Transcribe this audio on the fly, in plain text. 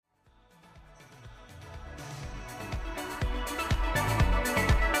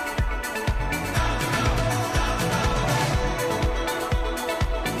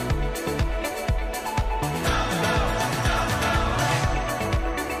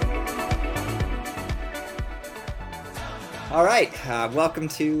All right, welcome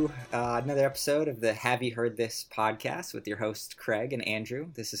to another episode of the Have You Heard This podcast with your hosts Craig and Andrew.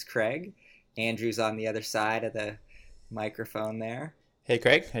 This is Craig. Andrew's on the other side of the microphone there. Hey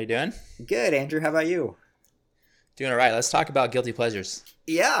Craig, how you doing? Good, Andrew. How about you? Doing all right. Let's talk about guilty pleasures.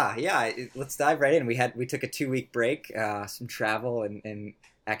 Yeah. Let's dive right in. We took a 2-week break, some travel and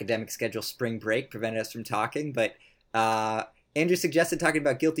academic schedule spring break prevented us from talking, but Andrew suggested talking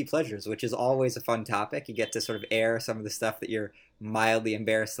about guilty pleasures, which is always a fun topic. You get to sort of air some of the stuff that you're mildly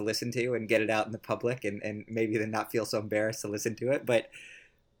embarrassed to listen to and get it out in the public and maybe then not feel so embarrassed to listen to it. But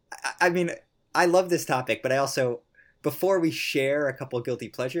I mean, I love this topic, but I also, before we share a couple guilty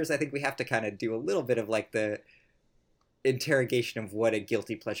pleasures, I think we have to kind of do a little bit of like the interrogation of what a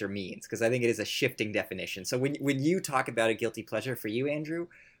guilty pleasure means, because I think it is a shifting definition. So when you talk about a guilty pleasure for you, Andrew,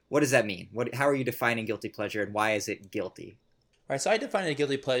 what does that mean? How are you defining guilty pleasure and why is it guilty? All right, so I define a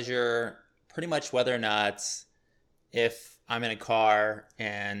guilty pleasure pretty much whether or not if I'm in a car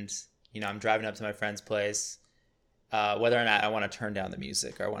and, I'm driving up to my friend's place, whether or not I want to turn down the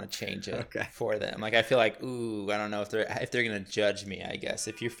music or I want to change it for them. Like, I feel like, I don't know if they're going to judge me, I guess.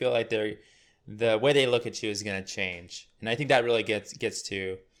 If you feel like the way they look at you is going to change. And I think that really gets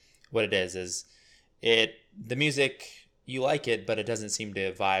to what it is the music, you like it, but it doesn't seem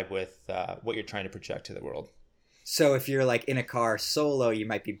to vibe with what you're trying to project to the world. So if you're like in a car solo, you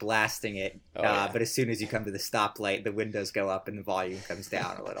might be blasting it, but as soon as you come to the stoplight, the windows go up and the volume comes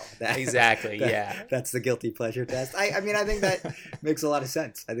down a little. Exactly, That's the guilty pleasure test. I mean, I think that makes a lot of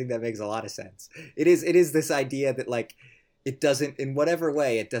sense. It is this idea that like it doesn't, in whatever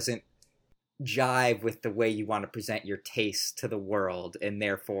way, it doesn't jive with the way you want to present your taste to the world, and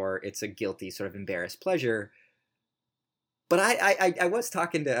therefore it's a guilty sort of embarrassed pleasure. But I was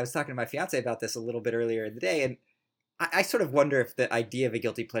talking to my fiance about this a little bit earlier in the day, and I sort of wonder if the idea of a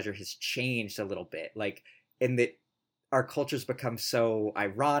guilty pleasure has changed a little bit, like in that our culture's become so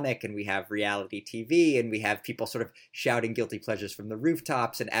ironic and we have reality TV and we have people sort of shouting guilty pleasures from the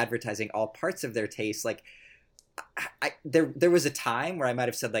rooftops and advertising all parts of their taste. Like there was a time where I might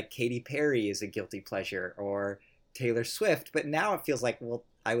have said like Katy Perry is a guilty pleasure or Taylor Swift, but now it feels like, well,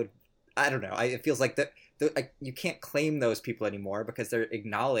 I don't know. It feels like you can't claim those people anymore because they're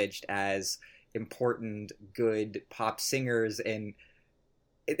acknowledged as important, good pop singers, and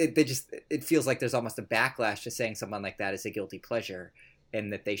it feels like there's almost a backlash to saying someone like that is a guilty pleasure,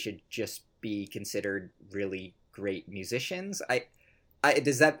 and that they should just be considered really great musicians.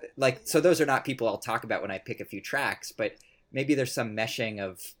 Does that, like, so those are not people I'll talk about when I pick a few tracks, but maybe there's some meshing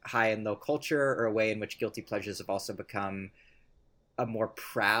of high and low culture or a way in which guilty pleasures have also become a more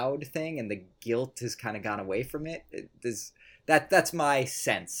proud thing, and the guilt has kind of gone away from it. That's my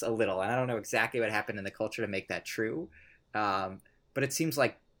sense a little, and I don't know exactly what happened in the culture to make that true. But it seems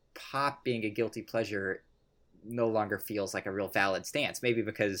like pop being a guilty pleasure no longer feels like a real valid stance. Maybe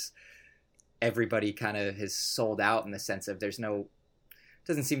because everybody kind of has sold out in the sense of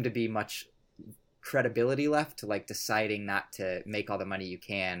doesn't seem to be much credibility left to like deciding not to make all the money you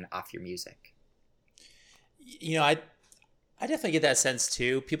can off your music. I definitely get that sense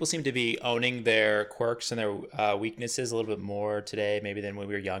too. People seem to be owning their quirks and their weaknesses a little bit more today, maybe than when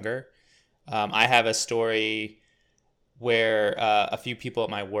we were younger. I have a story where a few people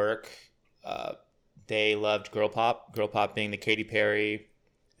at my work, they loved girl pop being the Katy Perry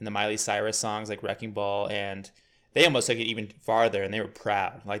and the Miley Cyrus songs like Wrecking Ball, and they almost took it even farther, and they were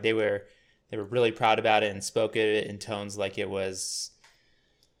proud. Like they were really proud about it and spoke it in tones like it was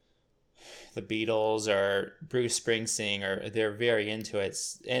the Beatles or Bruce Springsteen, or they're very into it.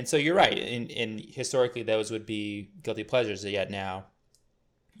 And so you're right. In historically, those would be guilty pleasures. Yet now,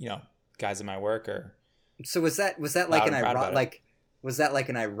 guys in my work are. So was that like an ironic? Was that like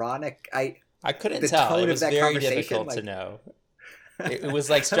an ironic? I couldn't tell. It was very difficult to know. It was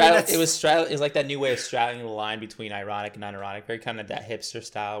like it was like that new way of straddling the line between ironic and non-ironic. Very kind of that hipster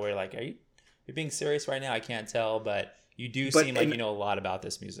style where like, are you being serious right now? I can't tell, but you do seem like you know a lot about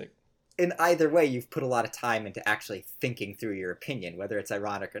this music. In either way, you've put a lot of time into actually thinking through your opinion, whether it's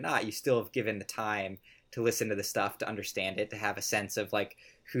ironic or not. You still have given the time to listen to the stuff, to understand it, to have a sense of like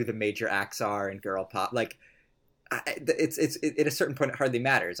who the major acts are in girl pop. Like, it's at a certain point, it hardly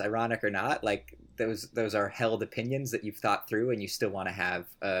matters, ironic or not. Like those are held opinions that you've thought through, and you still want to have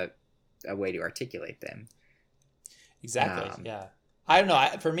a way to articulate them. Exactly. Yeah. I don't know.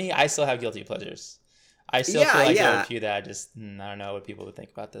 For me, I still have guilty pleasures. I still feel like there are a few that I don't know what people would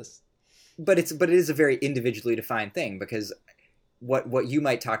think about this. But it is a very individually defined thing, because what you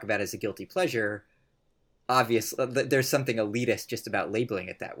might talk about as a guilty pleasure, obviously there's something elitist just about labeling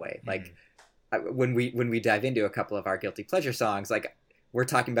it that way. Like when we dive into a couple of our guilty pleasure songs, like we're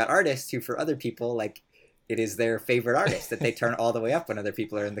talking about artists who for other people like it is their favorite artist that they turn all the way up when other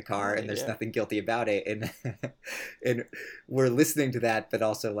people are in the car, and there's Yeah. nothing guilty about it. And we're listening to that, but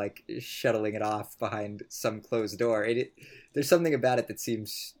also like shuttling it off behind some closed door. There's something about it that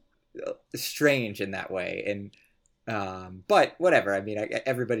seems strange in that way. And but whatever. I mean,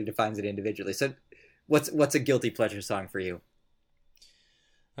 everybody defines it individually. So what's a guilty pleasure song for you?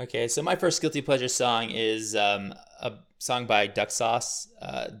 Okay, so my first guilty pleasure song is a song by Duck Sauce.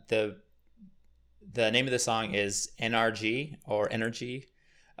 The name of the song is NRG or Energy.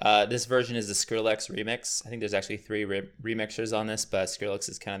 This version is the Skrillex remix. I think there's actually three remixers on this, but Skrillex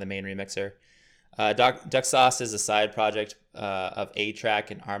is kind of the main remixer. Duck Sauce is a side project of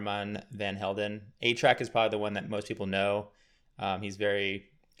A-Trak and Armand Van Helden. A-Trak is probably the one that most people know. He's very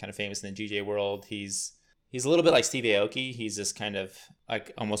kind of famous in the DJ world. He's a little bit like Steve Aoki. He's just kind of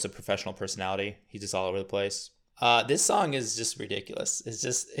like almost a professional personality. He's just all over the place. This song is just ridiculous. It's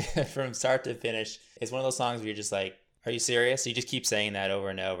just from start to finish. It's one of those songs where you're just like, are you serious? You just keep saying that over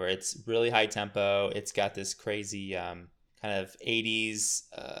and over. It's really high tempo. It's got this crazy kind of 80s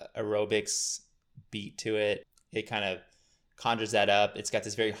aerobics beat to it. It kind of conjures that up. It's got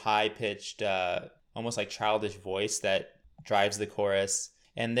this very high pitched, almost like childish voice that drives the chorus.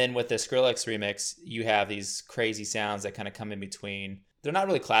 And then with the Skrillex remix, you have these crazy sounds that kind of come in between. They're not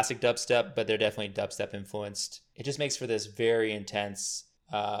really classic dubstep, but they're definitely dubstep influenced. It just makes for this very intense,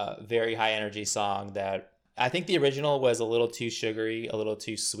 very high energy song that I think the original was a little too sugary, a little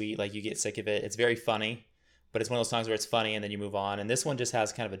too sweet. Like you get sick of it. It's very funny, but it's one of those songs where it's funny and then you move on. And this one just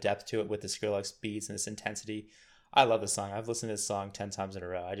has kind of a depth to it with the Skrillex beats and this intensity. I love this song. I've listened to this song 10 times in a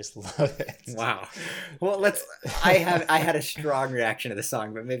row. I just love it. Wow. Well, I had a strong reaction to the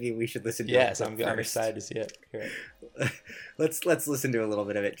song, but maybe we should listen to it. Yes, I'm excited to see it. Here. Let's listen to a little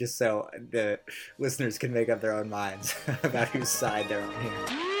bit of it, just so the listeners can make up their own minds about whose side they're on here.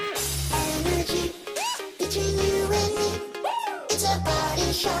 Energy between you and me. It's a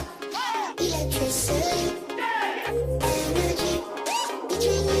body shot. Electricity. Energy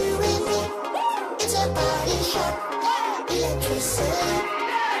between you and me. It's a body shot. Electricity.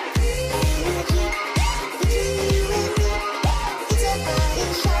 Energy between you and me. It's a body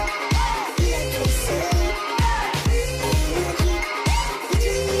shot. Electricity. Energy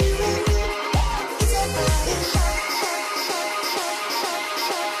between you and me. It's a body shot.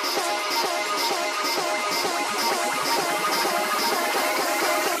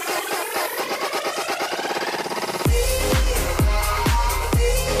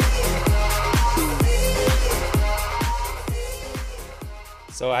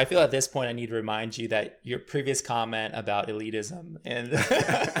 So I feel at this point I need to remind you that your previous comment about elitism and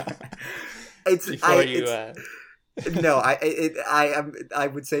I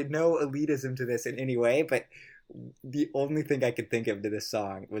would say no elitism to this in any way, but the only thing I could think of to this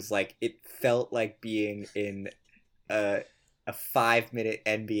song was like it felt like being in a 5-minute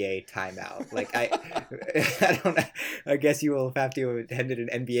NBA timeout. Like I don't know. I guess you will have to have attended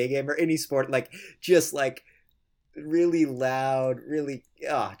an NBA game or any sport. Like just like really loud, really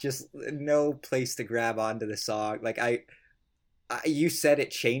just no place to grab onto the song. Like you said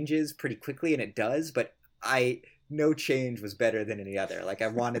it changes pretty quickly, and it does, but no change was better than any other. Like I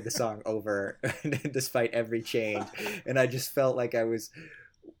wanted the song over despite every change, and I just felt like I was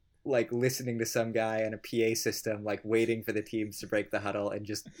like listening to some guy on a PA system, like waiting for the teams to break the huddle and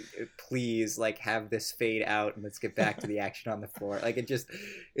just please like have this fade out and let's get back to the action on the floor. Like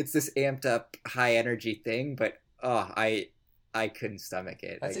it's this amped up high energy thing, but I couldn't stomach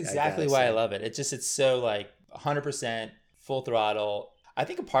it. That's exactly why I love it. It's so like 100% full throttle. I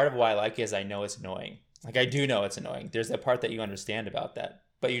think a part of why I like it is I know it's annoying. Like I do know it's annoying. There's that part that you understand about that,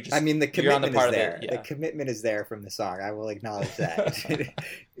 but you just. I mean, the commitment is there. Yeah. The commitment is there from the song. I will acknowledge that.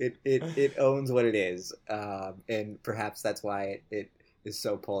 it owns what it is, and perhaps that's why it is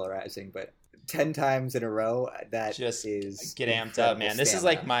so polarizing. But 10 times in a row, that just is get amped up, man. This is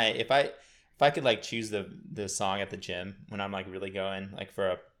like my if I could like choose the song at the gym when I'm like really going like for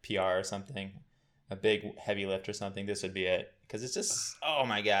a PR or something, a big heavy lift or something, this would be it. Because it's just, oh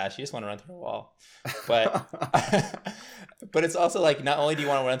my gosh, you just want to run through a wall. But but it's also like not only do you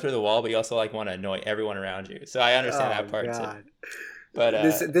want to run through the wall, but you also like want to annoy everyone around you. So I understand that part too. But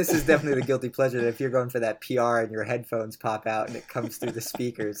this is definitely the guilty pleasure. That if you're going for that PR and your headphones pop out and it comes through the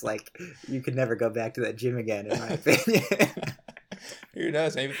speakers, like you could never go back to that gym again, in my opinion. Who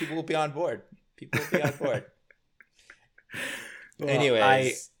knows? Maybe people will be on board. Well,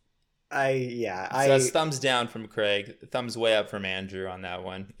 anyways, so it's thumbs down from Craig, thumbs way up from Andrew on that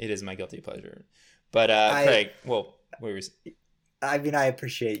one. It is my guilty pleasure. But Craig, well, what were you saying? I mean, I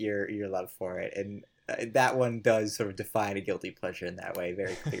appreciate your love for it, and that one does sort of define a guilty pleasure in that way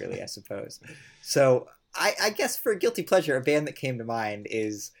very clearly, I suppose. So I guess for a guilty pleasure, a band that came to mind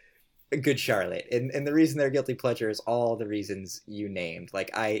is Good Charlotte, and the reason they're guilty pleasure is all the reasons you named. Like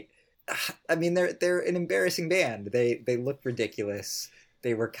I mean, they're an embarrassing band. They look ridiculous.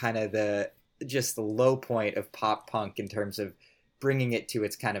 They were kind of the low point of pop punk in terms of bringing it to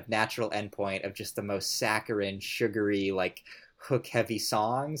its kind of natural endpoint of just the most saccharine, sugary, like hook heavy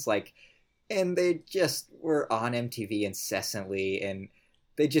songs. Like, and they just were on MTV incessantly, and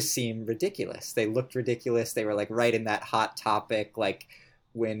they just seemed ridiculous. They looked ridiculous. They were like right in that Hot Topic, like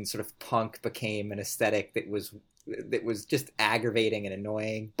when sort of punk became an aesthetic that was just aggravating and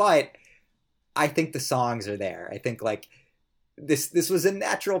annoying. But I think the songs are there. I think like this was a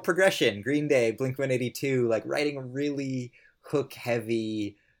natural progression. Green Day, Blink-182, like writing a really hook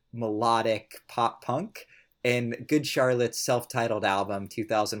heavy melodic pop punk, and Good Charlotte's self-titled album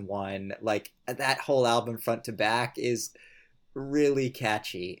 2001, like that whole album front to back is really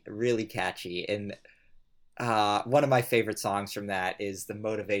catchy, and one of my favorite songs from that is the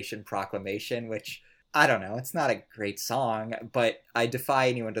Motivation Proclamation, which I don't know, it's not a great song, but I defy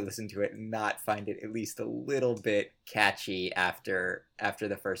anyone to listen to it and not find it at least a little bit catchy after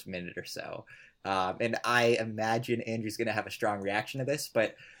the first minute or so. And I imagine Andrew's going to have a strong reaction to this,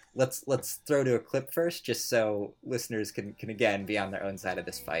 but let's throw to a clip first, just so listeners can again be on their own side of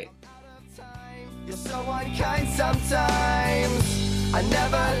this fight. You're so unkind sometimes. I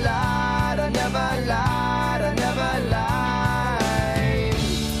never lied, I never lied, I never lied.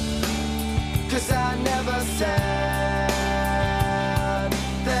 'Cause I never said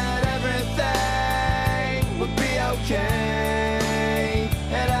that everything would be okay.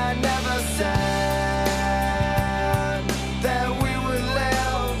 And I never said that we would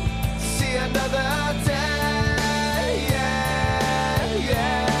live to see another day. Yeah,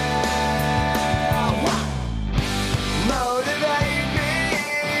 yeah. Motivate me.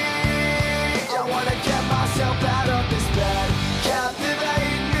 I wanna get myself out of this bed.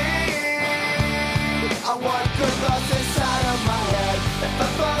 Captivate me. I want good thoughts inside of my head. If I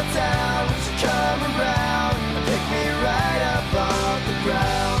fall down, would you come around and pick me right up off the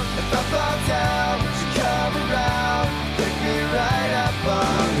ground? If I fall down, would you come around, pick me right up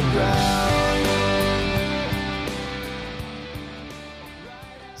off the ground?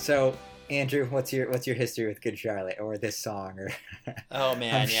 So Andrew, what's your history with Good Charlotte or this song? Or Oh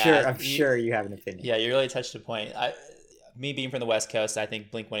man, I'm sure you have an opinion. Yeah, you really touched a point. Me being from the West Coast, I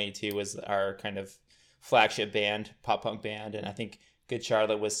think Blink-182 was our kind of flagship band, pop punk band, and I think Good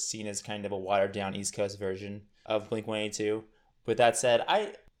Charlotte was seen as kind of a watered down East Coast version of Blink-182. With that said,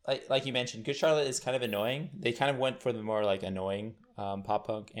 like you mentioned, Good Charlotte is kind of annoying. They kind of went for the more like annoying pop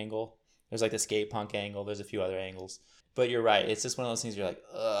punk angle. There's like the skate punk angle. There's a few other angles. But you're right. It's just one of those things you're like,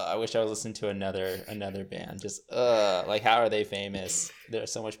 I wish I was listening to another band. Just, like, how are they famous? There are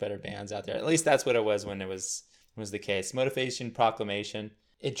so much better bands out there. At least that's what it was when it was the case. Motivation Proclamation.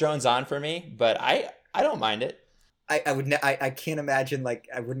 It drones on for me, but I don't mind it. I can't imagine, like,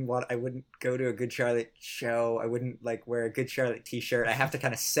 I wouldn't go to a Good Charlotte show. I wouldn't like wear a Good Charlotte t-shirt. I have to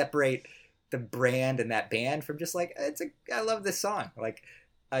kind of separate the brand and that band from just like, I love this song. Like,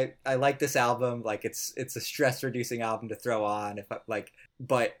 I like this album. Like, it's a stress reducing album to throw on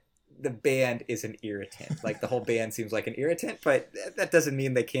but the band is an irritant. Like, the whole band seems like an irritant, but that doesn't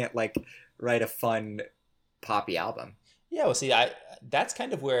mean they can't like write a fun poppy album. Yeah, well, see, that's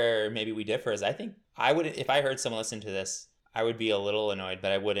kind of where maybe we differ. Is I think I would, if I heard someone listen to this, I would be a little annoyed,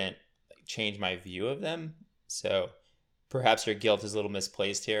 but I wouldn't change my view of them. So perhaps your guilt is a little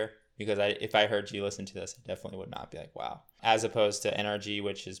misplaced here, because if I heard you listen to this, I definitely would not be like, wow. As opposed to NRG,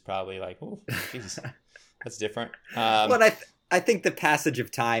 which is probably like, oh, jeez, that's different. But I think the passage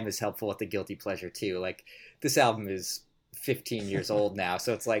of time is helpful with the guilty pleasure too. Like, this album is 15 years old now,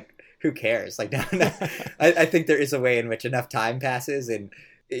 so it's like, who cares? Like, no, I think there is a way in which enough time passes and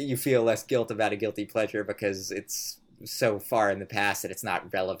you feel less guilt about a guilty pleasure because it's so far in the past that it's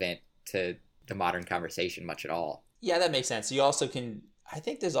not relevant to the modern conversation much at all. Yeah, that makes sense. You also can, I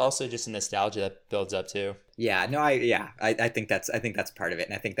think there's also just a nostalgia that builds up too. Yeah, no, I think that's part of it,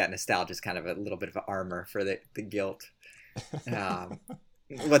 and I think that nostalgia is kind of a little bit of an armor for the guilt.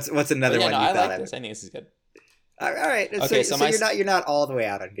 What's another one you I thought like of? this. I think this is good. All right. Okay, so you're not all the way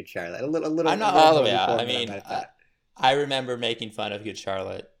out on Good Charlotte. A little. I'm not all the way out. I mean, I remember making fun of Good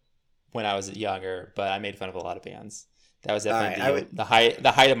Charlotte when I was younger, but I made fun of a lot of bands. That was definitely the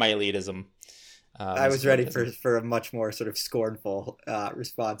height of my elitism. I was ready for a much more sort of scornful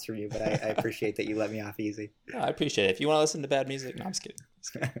response from you, but I appreciate that you let me off easy. No, I appreciate it. If you want to listen to bad music, no, I'm just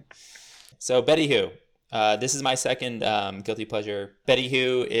kidding. So Betty Who. This is my second guilty pleasure. Betty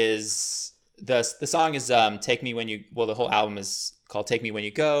Who is the song is Take Me When You, well, the whole album is called Take Me When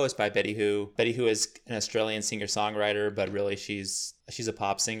You Go. It's by Betty Who. Betty Who is an Australian singer-songwriter, but really she's a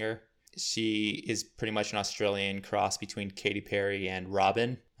pop singer. She is pretty much an Australian cross between Katy Perry and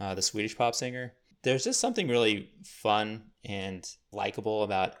Robyn, the Swedish pop singer. There's just something really fun and likable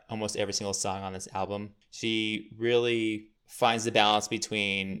about almost every single song on this album. She really finds the balance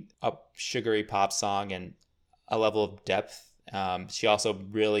between a sugary pop song and a level of depth. She also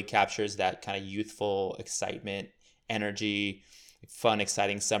really captures that kind of youthful excitement, energy, fun,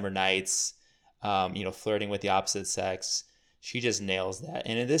 exciting summer nights, flirting with the opposite sex. She just nails that.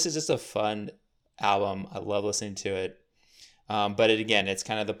 And this is just a fun album. I love listening to it. But it's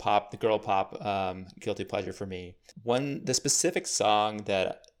kind of the girl pop guilty pleasure for me. The specific song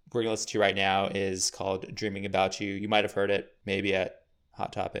that we're going to listen to right now is called Dreaming About You. You might have heard it maybe at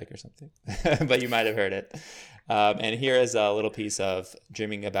Hot Topic or something, but you might have heard it. And here is a little piece of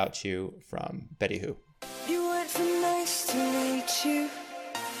Dreaming About You from Betty Who. You went from nice to meet you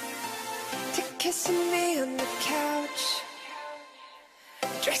to kissing me on the couch,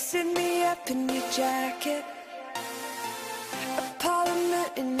 dressing me up in your jacket, a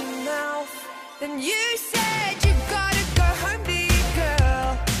parliament in your mouth. Then you said you gotta go home to your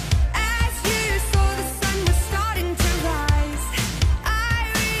girl. As you saw the sun was starting to rise,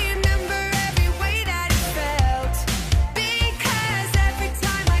 I remember every way that it felt, because every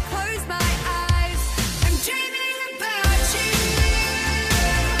time I close my eyes, I'm dreaming about you.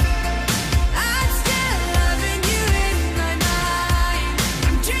 I'm still loving you in my mind.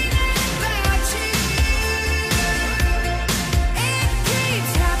 I'm dreaming about you. It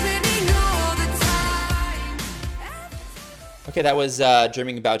keeps happening all the time. Okay, that was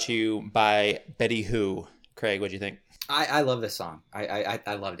Dreaming About You by Betty Who. Craig, what do you think? I love this song.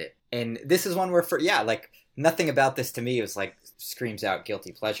 I loved it. And this is one where nothing about this to me was like screams out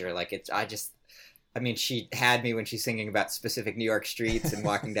guilty pleasure. Like she had me when she's singing about specific New York streets and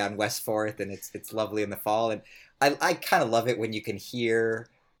walking down West Fourth, and it's lovely in the fall. And I kind of love it when you can hear,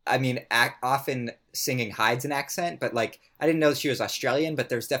 often singing hides an accent, but like, I didn't know she was Australian, but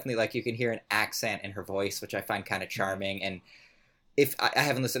there's definitely like, you can hear an accent in her voice, which I find kind of charming. And if I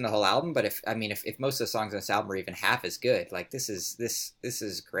haven't listened to the whole album, but if most of the songs on this album are even half as good, like this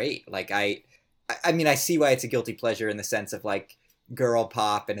is great. Like I see why it's a guilty pleasure in the sense of like girl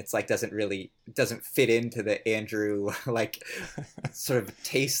pop, and it's like doesn't fit into the Andrew like sort of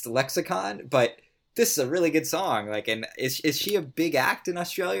taste lexicon, but this is a really good song. Like, and is she a big act in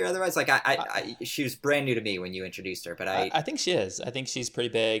Australia or otherwise? Like she was brand new to me when you introduced her, but I think she is. I think she's pretty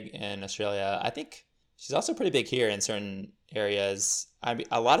big in Australia. I think she's also pretty big here in certain areas.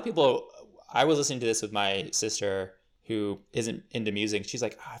 A lot of people, I was listening to this with my sister who isn't into music. She's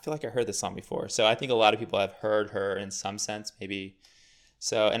like, I feel like I heard this song before. So I think a lot of people have heard her in some sense, maybe.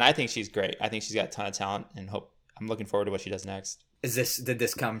 So, and I think she's great. I think she's got a ton of talent, and I'm looking forward to what she does next. Did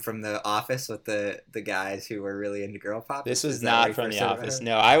this come from The Office with the guys who were really into girl pop? This was not from The Office.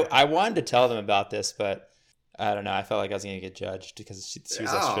 No, I wanted to tell them about this, but I don't know. I felt like I was going to get judged because she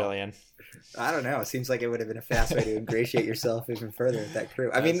was Australian. I don't know. It seems like it would have been a fast way to ingratiate yourself even further with that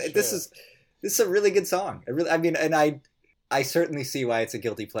crew. This is a really good song. I certainly see why it's a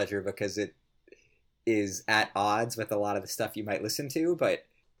guilty pleasure, because it is at odds with a lot of the stuff you might listen to. But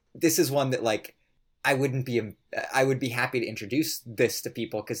this is one that like I would be happy to introduce this to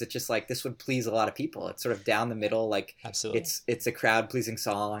people, because it's just like this would please a lot of people. It's sort of down the middle. Like, absolutely, it's a crowd pleasing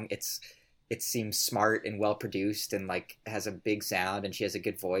song. It seems smart and well produced, and like has a big sound, and she has a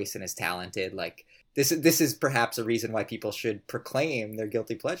good voice and is talented. Like this is perhaps a reason why people should proclaim their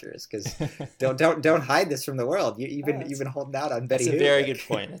guilty pleasures, because don't hide this from the world. You've been holding out on Betty. That's a very good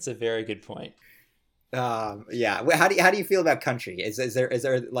point. That's a very good point. Yeah. How do you feel about country? Is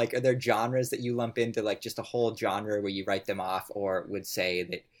there like, are there genres that you lump into like just a whole genre where you write them off, or would say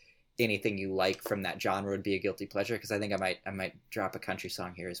that anything you like from that genre would be a guilty pleasure? Because I think I might drop a country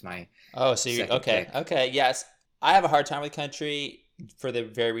song here as my okay pick. Okay, yes, I have a hard time with country for the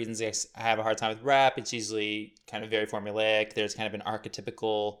very reasons I have a hard time with rap. It's usually kind of very formulaic. There's kind of an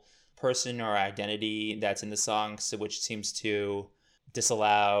archetypical person or identity that's in the song, so which seems to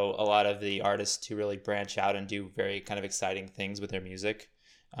disallow a lot of the artists to really branch out and do very kind of exciting things with their music.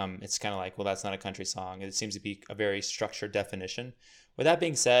 It's kind of like, well, that's not a country song. It seems to be a very structured definition. With that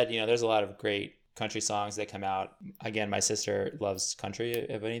being said, there's a lot of great country songs that come out. Again, my sister loves country,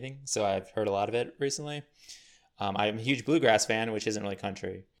 if anything, so I've heard a lot of it recently. I'm a huge bluegrass fan, which isn't really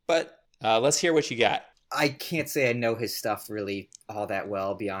country. But let's hear what you got. I can't say I know his stuff really all that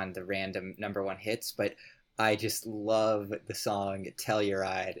well beyond the random number one hits, but I just love the song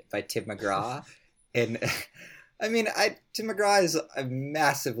Telluride by Tim McGraw. And I mean, Tim McGraw is a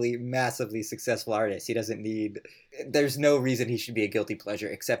massively, massively successful artist. He doesn't need. There's no reason he should be a guilty pleasure,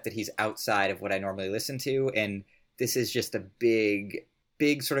 except that he's outside of what I normally listen to, and this is just a big,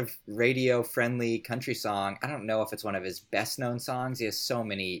 big sort of radio-friendly country song. I don't know if it's one of his best-known songs. He has so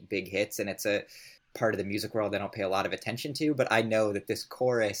many big hits, and it's a part of the music world I don't pay a lot of attention to. But I know that this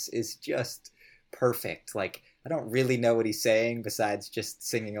chorus is just perfect. Like, I don't really know what he's saying besides just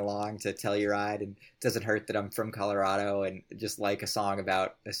singing along to Telluride, and it doesn't hurt that I'm from Colorado and just like a song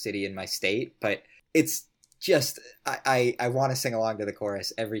about a city in my state. But it's just, I want to sing along to the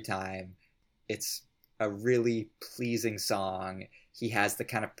chorus every time. It's a really pleasing song. He has the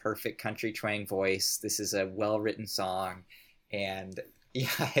kind of perfect country twang voice. This is a well-written song, and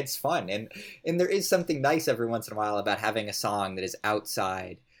yeah, it's fun. And there is something nice every once in a while about having a song that is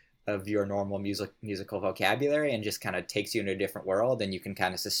outside of your normal musical vocabulary and just kind of takes you into a different world, and you can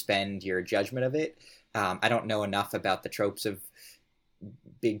kind of suspend your judgment of it. I don't know enough about the tropes of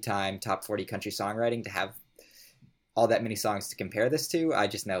big time top 40 country songwriting to have all that many songs to compare this to. I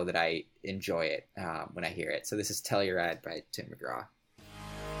just know that I enjoy it when I hear it. So this is Telluride by Tim McGraw.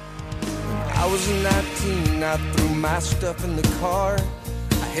 I was 19, I threw my stuff in the car.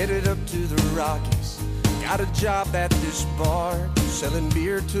 I headed up to the Rockies, got a job at this bar, selling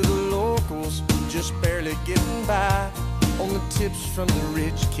beer to the locals, just barely getting by on the tips from the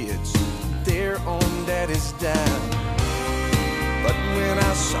rich kids, they're on daddy's dime. But when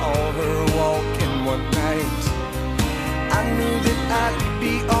I saw her walking one night, I knew that I'd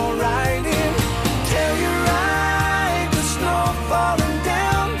be alright in Telluride, the snow falling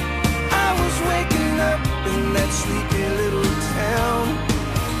down. I was waking up in that sleepy little town.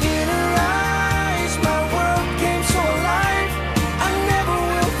 In her eyes, my world came so alive. I never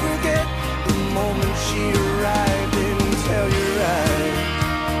will forget the moment she arrived in Telluride.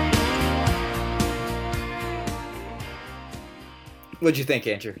 What'd you think,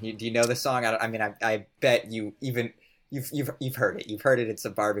 Andrew? Do you know the song? I bet you've heard it. You've heard it at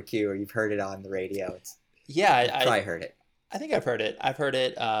some barbecue, or you've heard it on the radio. Yeah, Probably heard it. I think I've heard it. I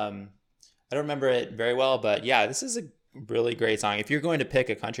don't remember it very well, but yeah, this is a really great song. If you're going to pick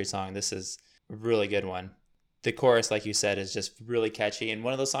a country song, this is a really good one. The chorus, like you said, is just really catchy, and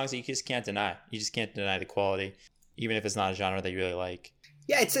one of those songs that you just can't deny. You just can't deny the quality, even if it's not a genre that you really like.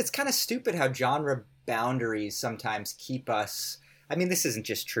 Yeah, it's kind of stupid how genre boundaries sometimes keep us. I mean, this isn't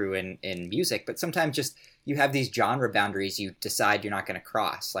just true in music, but sometimes just you have these genre boundaries you decide you're not going to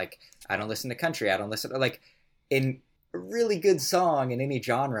cross. Like, I don't listen to country. I don't listen to, like, a really good song in any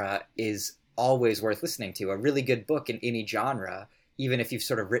genre is always worth listening to. A really good book in any genre, even if you've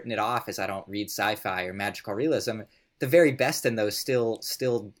sort of written it off as I don't read sci-fi or magical realism, the very best in those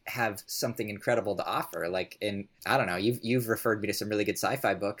still have something incredible to offer. Like, I don't know, you've referred me to some really good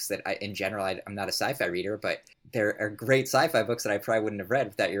sci-fi books that in general, I'm not a sci-fi reader, but there are great sci-fi books that I probably wouldn't have read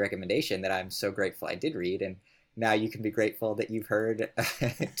without your recommendation that I'm so grateful I did read. And now you can be grateful that you've heard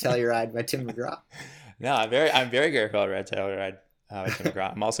Telluride by Tim McGraw. No, I'm very grateful I read Telluride by Tim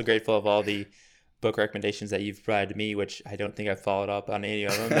McGraw. I'm also grateful of all the book recommendations that you've provided to me, which I don't think I've followed up on any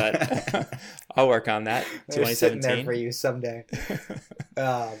of them, but I'll work on that. They're sitting there for you someday.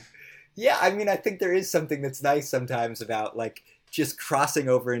 Yeah, I mean, I think there is something that's nice sometimes about, like, just crossing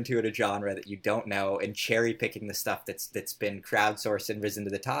over into a genre that you don't know and cherry picking the stuff that's been crowdsourced and risen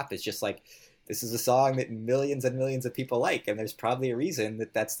to the top. Is just like, this is a song that millions and millions of people like, and there's probably a reason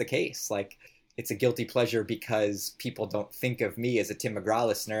that that's the case. Like, it's a guilty pleasure because people don't think of me as a Tim McGraw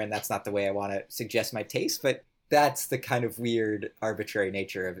listener, and that's not the way I want to suggest my taste, but that's the kind of weird, arbitrary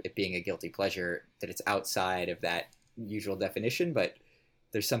nature of it being a guilty pleasure, that it's outside of that usual definition, but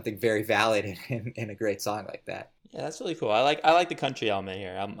there's something very valid in a great song like that. Yeah, that's really cool. I like the country element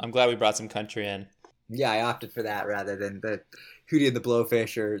here. I'm glad we brought some country in. Yeah, I opted for that rather than the Hootie and the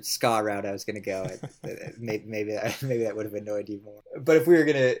Blowfish or ska route I was going to go. Maybe that would have annoyed you more. But if we were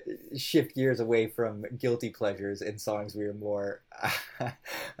going to shift gears away from guilty pleasures and songs we were more,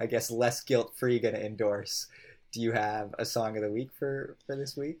 I guess, less guilt-free going to endorse, do you have a song of the week for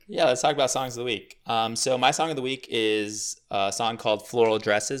this week? Yeah, let's talk about songs of the week. So my song of the week is a song called Floral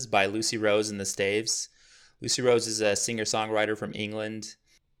Dresses by Lucy Rose and the Staves. Lucy Rose is a singer-songwriter from England.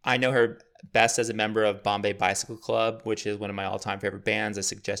 I know her best as a member of Bombay Bicycle Club, which is one of my all-time favorite bands. I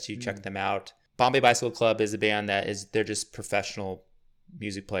suggest you check them out. Bombay Bicycle Club is a band they're just professional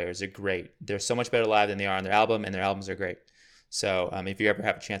music players. They're great. They're so much better live than they are on their album, and their albums are great. So if you ever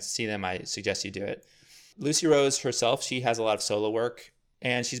have a chance to see them, I suggest you do it. Lucy Rose herself, she has a lot of solo work,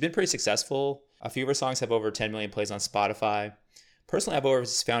 and she's been pretty successful. A few of her songs have over 10 million plays on Spotify. Personally, I've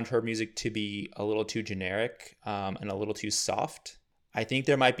always found her music to be a little too generic and a little too soft. I think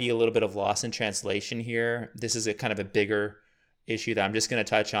there might be a little bit of loss in translation here. This is a kind of a bigger issue that I'm just going to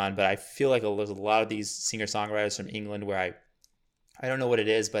touch on, but I feel like there's a lot of these singer-songwriters from England where I don't know what it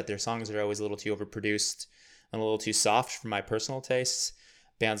is, but their songs are always a little too overproduced and a little too soft for my personal tastes.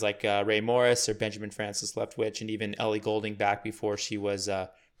 Bands like Ray Morris or Benjamin Francis Leftwich, and even Ellie Goulding back before she was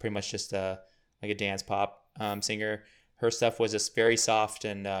pretty much just like a dance pop singer. Her stuff was just very soft,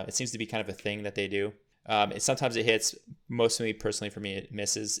 and it seems to be kind of a thing that they do. Sometimes it hits. Mostly personally for me, it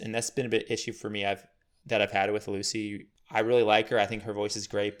misses, and that's been a bit issue for me. That I've had with Lucy. I really like her. I think her voice is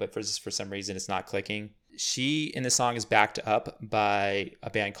great, but for some reason, it's not clicking. She in the song is backed up by a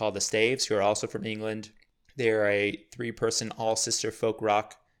band called the Staves, who are also from England. They're a 3-person all-sister folk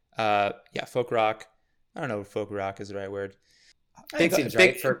rock. Folk rock. I don't know if folk rock is the right word. Big seems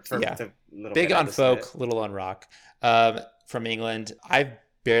right for the little big bit on folk, it. little on rock. From England. I've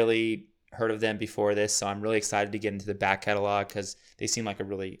barely heard of them before this, so I'm really excited to get into the back catalog because they seem like a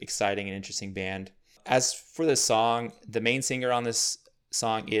really exciting and interesting band. As for the song, the main singer on this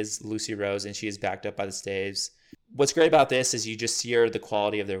song is Lucy Rose, and she is backed up by the Staves. What's great about this is you just hear the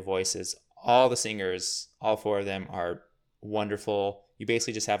quality of their voices. All the singers, all 4 of them, are wonderful. You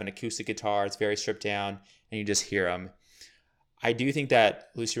basically just have an acoustic guitar. It's very stripped down, and you just hear them. I do think that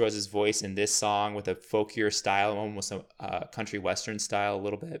Lucy Rose's voice in this song with a folkier style, almost a country western style a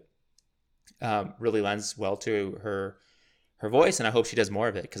little bit, really lends well to her voice, and I hope she does more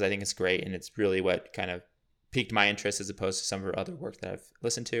of it because I think it's great, and it's really what kind of piqued my interest as opposed to some of her other work that I've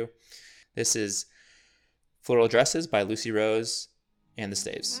listened to. This is Floral Dresses by Lucy Rose and the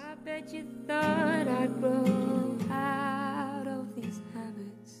Staves. I bet you thought I'd grow out of these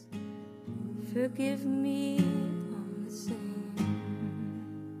habits. Forgive me all the same.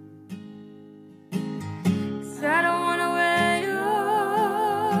 'Cause I don't want to wear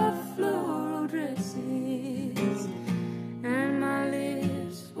your floral dresses, and my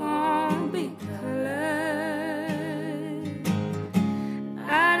lips won't be colored.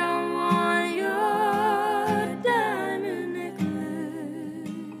 I don't want your diamond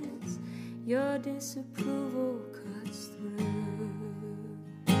necklace. Your disapproval cuts through.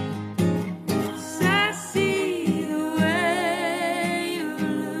 'Cause I see the way you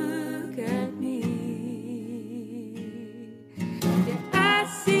look at me. Yeah, I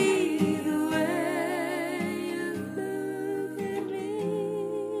see the way you look at me.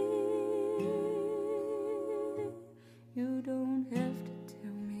 You don't have to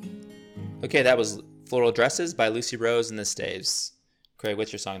tell me. Okay, that was Floral Dresses by Lucy Rose and the Staves. Craig,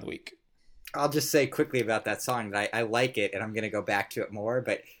 what's your song of the week? I'll just say quickly about that song that I like it, and I'm going to go back to it more,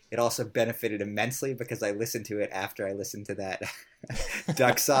 but it also benefited immensely because I listened to it after I listened to that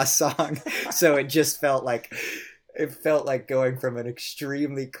Duck Sauce song. So it just felt like going from an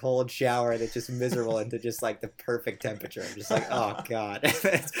extremely cold shower that's just miserable into just like the perfect temperature. I'm just like, oh God,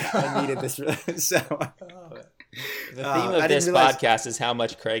 I needed this. So The theme of this podcast is how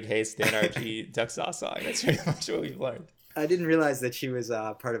much Craig hates the NRG Duck Sauce song. That's pretty much what we've learned. I didn't realize that she was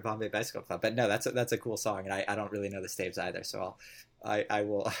part of Bombay Bicycle Club, but no, that's a cool song, and I don't really know the Staves either, so I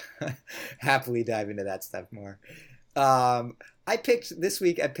will happily dive into that stuff more. This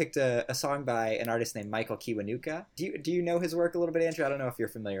week I picked a song by an artist named Michael Kiwanuka. Do you know his work a little bit, Andrew? I don't know if you're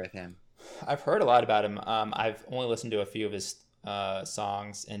familiar with him. I've heard a lot about him. I've only listened to a few of his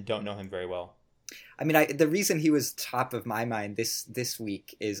songs and don't know him very well. I mean, the reason he was top of my mind this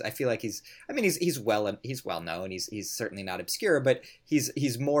week is I feel like he's well known. He's certainly not obscure, but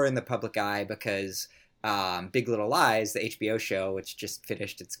he's more in the public eye because Big Little Lies, the HBO show, which just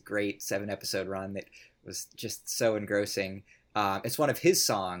finished its great 7-episode run that was just so engrossing. It's one of his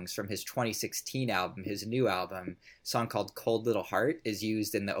songs from his 2016 album, his new album. A song called Cold Little Heart is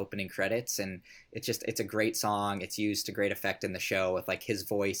used in the opening credits, and it's a great song. It's used to great effect in the show with like his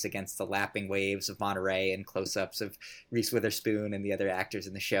voice against the lapping waves of Monterey and close-ups of Reese Witherspoon and the other actors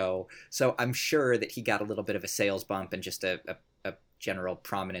in the show. So I'm sure that he got a little bit of a sales bump and just a general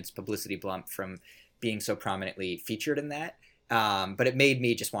prominence, publicity bump from being so prominently featured in that. But it made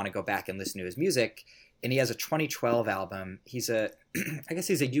me just want to go back and listen to his music. And he has a 2012 album. I guess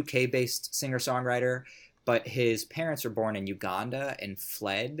he's a UK-based singer-songwriter, but his parents were born in Uganda and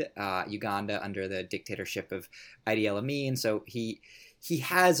fled Uganda under the dictatorship of Idi Amin. So he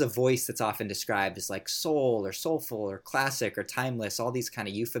has a voice that's often described as like soul or soulful or classic or timeless, all these kind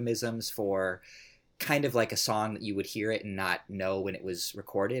of euphemisms for kind of like a song that you would hear it and not know when it was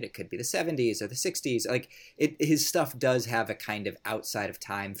recorded. It could be the 70s or the 60s. Like his stuff does have a kind of outside of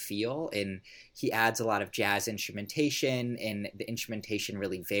time feel, and he adds a lot of jazz instrumentation, and the instrumentation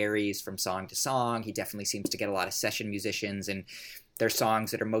really varies from song to song. He definitely seems to get a lot of session musicians, and There are songs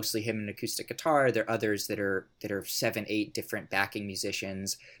that are mostly him and acoustic guitar. There are others that are 7-8 different backing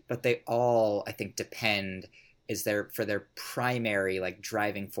musicians, but they all, I think, depend for their primary like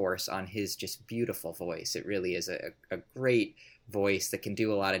driving force on his just beautiful voice. It really is a great voice that can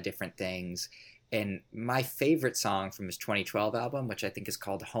do a lot of different things. And my favorite song from his 2012 album, which I think is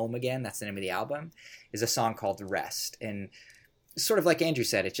called Home Again, that's the name of the album, is a song called Rest. And sort of like Andrew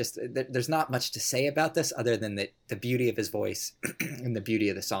said, it's just, there's not much to say about this other than that the beauty of his voice and the beauty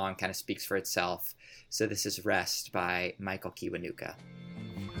of the song kind of speaks for itself. So this is Rest by Michael Kiwanuka.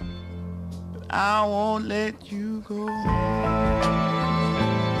 I won't let you go.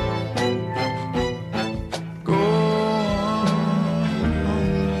 Go on.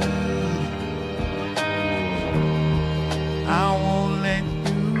 I won't let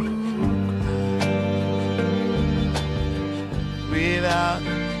you cry without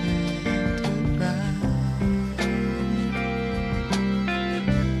to cry.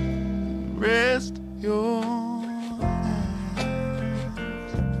 Rest your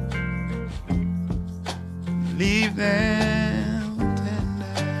leave them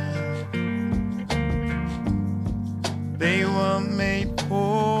tender. They were made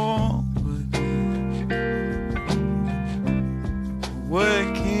for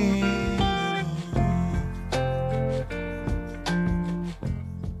working.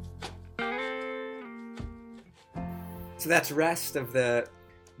 So that's Rest of the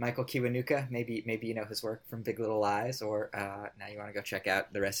Michael Kiwanuka. Maybe you know his work from Big Little Lies, or now you want to go check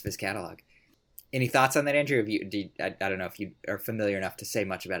out the rest of his catalog. Any thoughts on that, Andrew? I don't know if you are familiar enough to say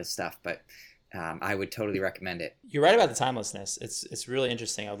much about his stuff, but I would totally recommend it. You're right about the timelessness. It's really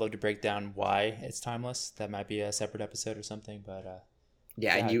interesting. I'd love to break down why it's timeless. That might be a separate episode or something, but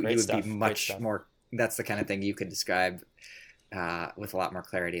yeah, and you would stuff, be much more. That's the kind of thing you could describe with a lot more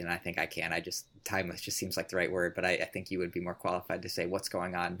clarity than I think I can. Timeless just seems like the right word, but I think you would be more qualified to say what's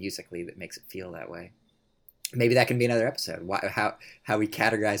going on musically that makes it feel that way. Maybe that can be another episode. How we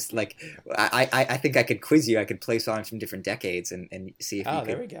categorize, like, I think I could quiz you. I could play songs from different decades and see if you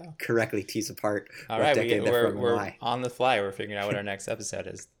could correctly tease apart all what right, decade they're from and we're why. on the fly. We're figuring out what our next episode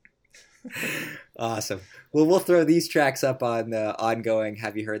is. Awesome. Well, we'll throw these tracks up on the ongoing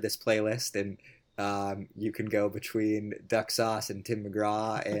Have You Heard This playlist, and you can go between Duck Sauce and Tim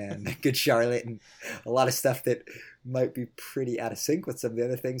McGraw and Good Charlotte and a lot of stuff that might be pretty out of sync with some of the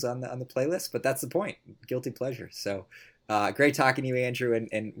other things on the playlist, but that's the point. Guilty pleasure. So great talking to you, Andrew,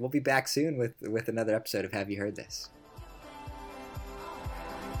 and we'll be back soon with another episode of Have You Heard This?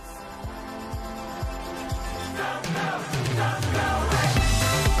 Go, go, go.